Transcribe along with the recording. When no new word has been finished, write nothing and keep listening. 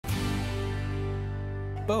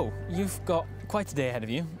Bo, you've got quite a day ahead of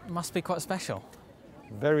you. Must be quite special.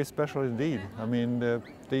 Very special indeed. I mean,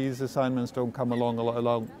 these assignments don't come along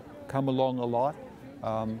a lot.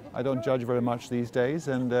 I don't judge very much these days,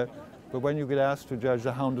 but when you get asked to judge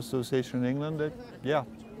the Hound Association in England, yeah,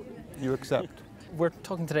 you accept. We're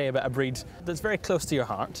talking today about a breed that's very close to your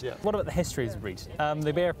heart. Yeah. What about the history of the breed?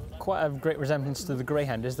 They bear quite a great resemblance to the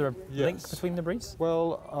Greyhound. Is there a link between the breeds?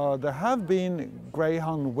 Well, there have been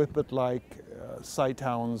Greyhound Whippet-like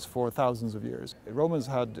sighthounds for thousands of years. The Romans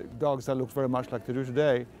had dogs that looked very much like they do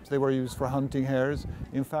today. They were used for hunting hares.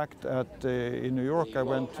 In fact, in New York,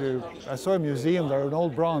 I saw a museum there, an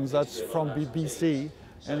old bronze that's from BC.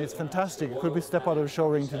 And it's fantastic. It could be step out of a show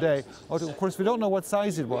ring today. Of course, we don't know what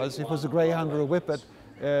size it was. If it was a Greyhound or a Whippet.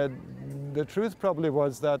 The truth probably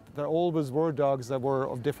was that there always were dogs that were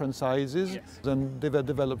of different sizes, and they were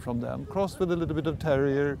developed from them. Crossed with a little bit of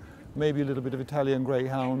terrier, maybe a little bit of Italian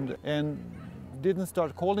Greyhound, and didn't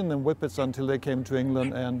start calling them Whippets until they came to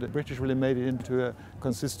England, and the British really made it into a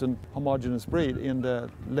consistent, homogeneous breed in the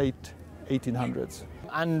late 1800s.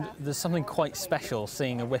 And there's something quite special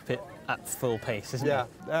seeing a Whippet at full pace, isn't it?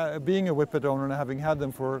 Yeah, being a Whippet owner and having had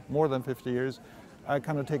them for more than 50 years, I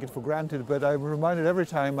kind of take it for granted, but I'm reminded every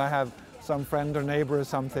time I have some friend or neighbor or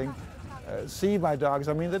something see my dogs.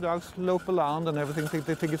 I mean, the dogs lope around and everything,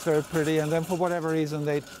 they think it's very pretty, and then for whatever reason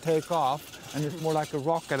they take off and it's more like a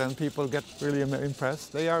rocket and people get really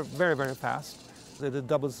impressed. They are very, very fast. They did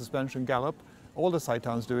double suspension gallop. All the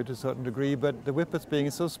sighthounds do it to a certain degree, but the Whippets being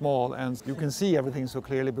so small and you can see everything so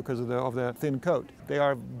clearly because of the thin coat. They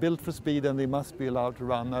are built for speed and they must be allowed to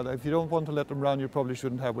run. Now, if you don't want to let them run, you probably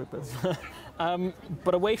shouldn't have Whippets.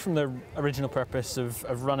 But away from the original purpose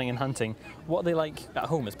of running and hunting, what are they like at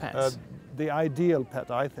home as pets? The ideal pet,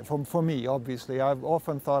 I think, for me, obviously. I've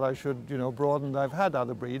often thought I should, broaden. I've had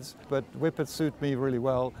other breeds, but Whippets suit me really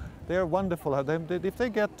well. They're wonderful. If they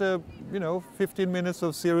get, 15 minutes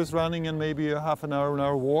of serious running and maybe a half an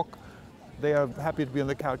hour walk, they are happy to be on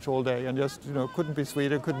the couch all day and just, couldn't be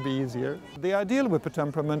sweeter, couldn't be easier. The ideal Whippet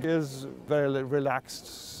temperament is very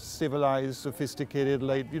relaxed, civilized, sophisticated,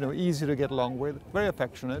 easy to get along with, very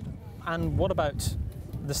affectionate. And what about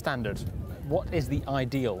the standard? What is the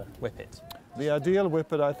ideal Whippet? The ideal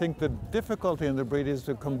Whippet, I think the difficulty in the breed is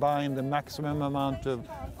to combine the maximum amount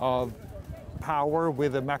of power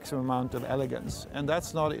with the maximum amount of elegance. And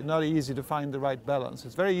that's not easy to find the right balance.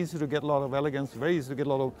 It's very easy to get a lot of elegance, very easy to get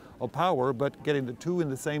a lot of power, but getting the two in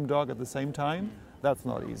the same dog at the same time, that's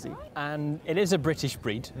not easy. And it is a British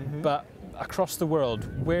breed, but across the world,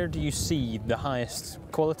 where do you see the highest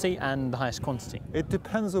quality and the highest quantity? It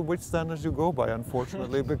depends on which standards you go by,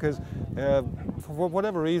 unfortunately, because for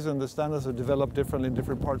whatever reason, the standards are developed differently in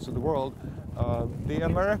different parts of the world. The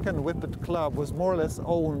American Whippet Club was more or less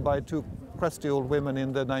owned by two crusty old women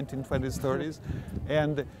in the 1920s, 30s,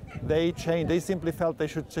 and they simply felt they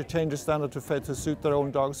should change the standard to suit their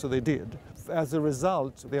own dogs, so they did. As a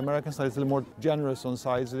result, the American standard is a little more generous on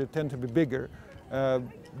size, they tend to be bigger.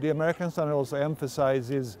 The American standard also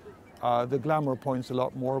emphasizes the glamour points a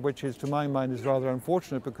lot more, which is, to my mind, is rather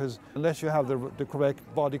unfortunate, because unless you have the correct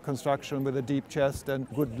body construction with a deep chest and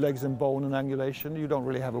good legs and bone and angulation, you don't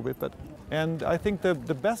really have a Whippet. And I think the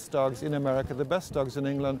best dogs in America, the best dogs in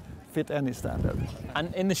England, fit any standard.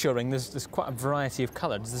 And in the show ring, there's quite a variety of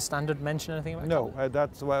colour. Does the standard mention anything about No,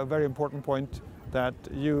 that's a very important point, that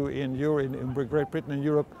you in Great Britain and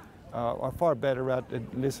Europe are far better at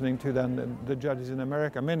listening to than the judges in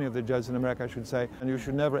America, many of the judges in America, I should say, and you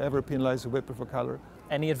should never ever penalize a Whippet for color.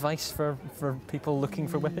 Any advice for people looking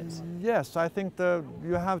for Whippets? Yes, I think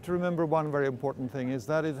you have to remember one very important thing, is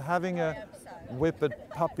that having a Whippet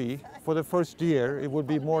puppy for the first year, it would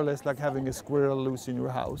be more or less like having a squirrel loose in your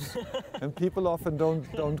house. And people often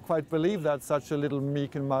don't quite believe that such a little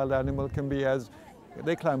meek and mild animal can be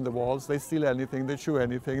they climb the walls, they steal anything, they chew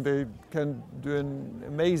anything, they can do an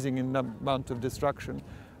amazing amount of destruction.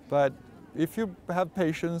 But if you have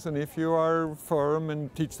patience and if you are firm and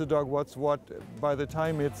teach the dog what's what, by the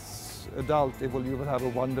time it's adult, you will have a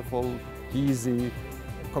wonderful, easy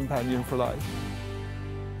companion for life.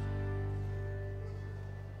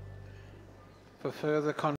 For further